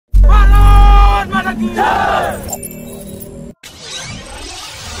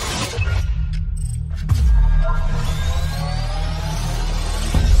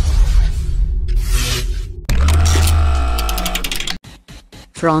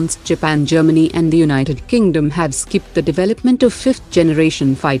France, Japan, Germany and the United Kingdom have skipped the development of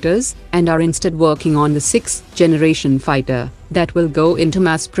 5th-generation fighters, and are instead working on the 6th-generation fighter, that will go into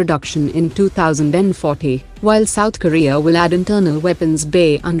mass production in 2040, while South Korea will add internal weapons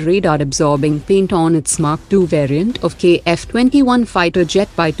bay and radar-absorbing paint on its Mark II variant of KF-21 fighter jet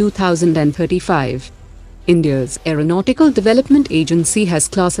by 2035. India's Aeronautical Development Agency has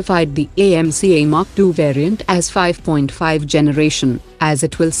classified the AMCA Mark2 variant as 5.5 generation, as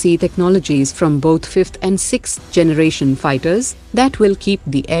it will see technologies from both 5th and 6th generation fighters that will keep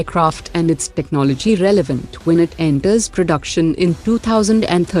the aircraft and its technology relevant when it enters production in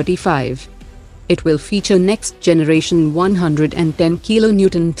 2035. It will feature next-generation 110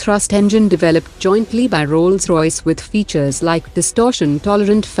 kN thrust engine developed jointly by Rolls-Royce with features like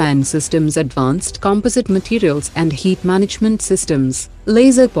distortion-tolerant fan systems, advanced composite materials and heat management systems,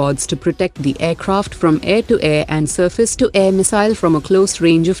 laser pods to protect the aircraft from air-to-air and surface-to-air missile from a close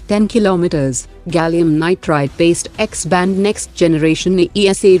range of 10 km, gallium nitride-based X-band next-generation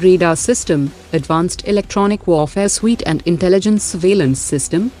ESA radar system, advanced electronic warfare suite and intelligence surveillance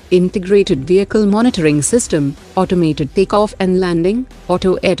system, integrated vehicle monitoring system, automated takeoff and landing,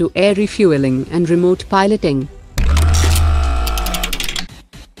 auto air-to-air refueling and remote piloting.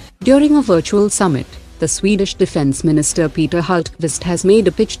 During a virtual summit, the Swedish Defence Minister Peter Hultqvist has made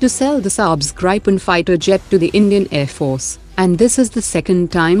a pitch to sell the Saab's Gripen fighter jet to the Indian Air Force, and this is the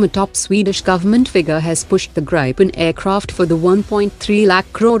second time a top Swedish government figure has pushed the Gripen aircraft for the 1.3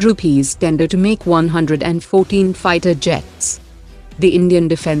 lakh crore rupees tender to make 114 fighter jets. The Indian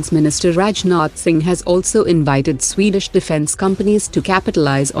Defence Minister Rajnath Singh has also invited Swedish defence companies to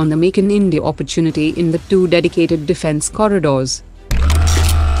capitalise on the Make in India opportunity in the 2 dedicated defence corridors.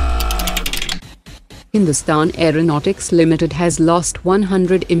 Hindustan Aeronautics Limited has lost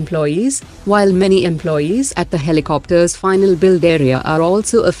 100 employees, while many employees at the helicopter's final build area are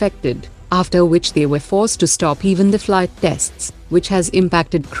also affected, after which they were forced to stop even the flight tests, which has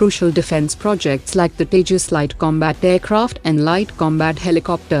impacted crucial defense projects like the Tejas light combat aircraft and light combat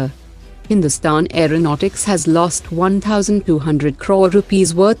helicopter. Hindustan Aeronautics has lost 1,200 crore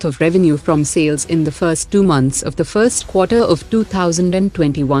rupees worth of revenue from sales in the first 2 months of the first quarter of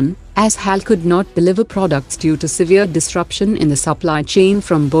 2021, as HAL could not deliver products due to severe disruption in the supply chain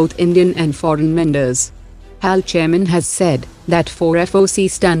from both Indian and foreign vendors. HAL chairman has said that 4 FOC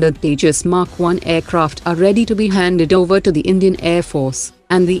standard Tejas Mark1 aircraft are ready to be handed over to the Indian Air Force,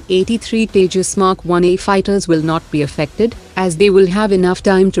 and the 83 Tejas Mark1A fighters will not be affected, as they will have enough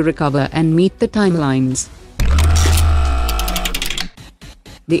time to recover and meet the timelines.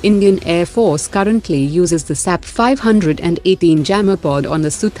 The Indian Air Force currently uses the SAP 518 jammer pod on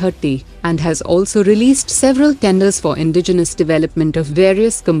the Su-30, and has also released several tenders for indigenous development of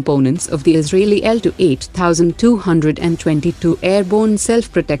various components of the Israeli ELL-8222 airborne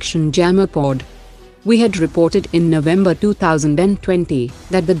self-protection jammer pod. We had reported in November 2020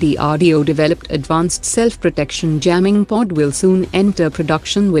 that the DRDO developed advanced self-protection jamming pod will soon enter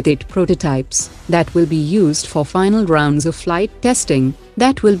production with 8 prototypes that will be used for final rounds of flight testing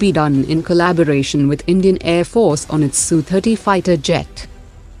that will be done in collaboration with Indian Air Force on its Su-30 fighter jet.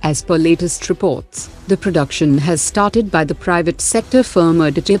 As per latest reports, the production has started by the private sector firm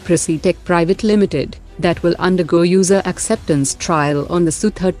Aditya Precitech Private Limited, that will undergo user acceptance trial on the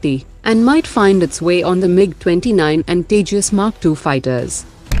Su-30, and might find its way on the MiG-29 and Tejas Mark2 fighters.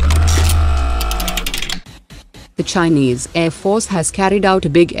 The Chinese Air Force has carried out a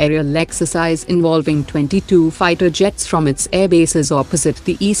big aerial exercise involving 22 fighter jets from its air bases opposite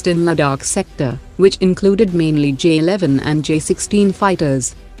the Eastern Ladakh sector, which included mainly J-11 and J-16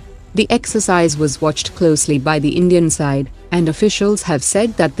 fighters. The exercise was watched closely by the Indian side, and officials have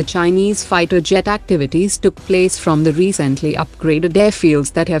said that the Chinese fighter jet activities took place from the recently upgraded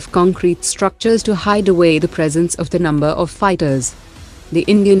airfields that have concrete structures to hide away the presence of the number of fighters. The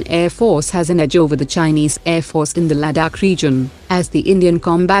Indian Air Force has an edge over the Chinese Air Force in the Ladakh region, as the Indian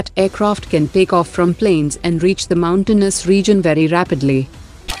combat aircraft can take off from planes and reach the mountainous region very rapidly.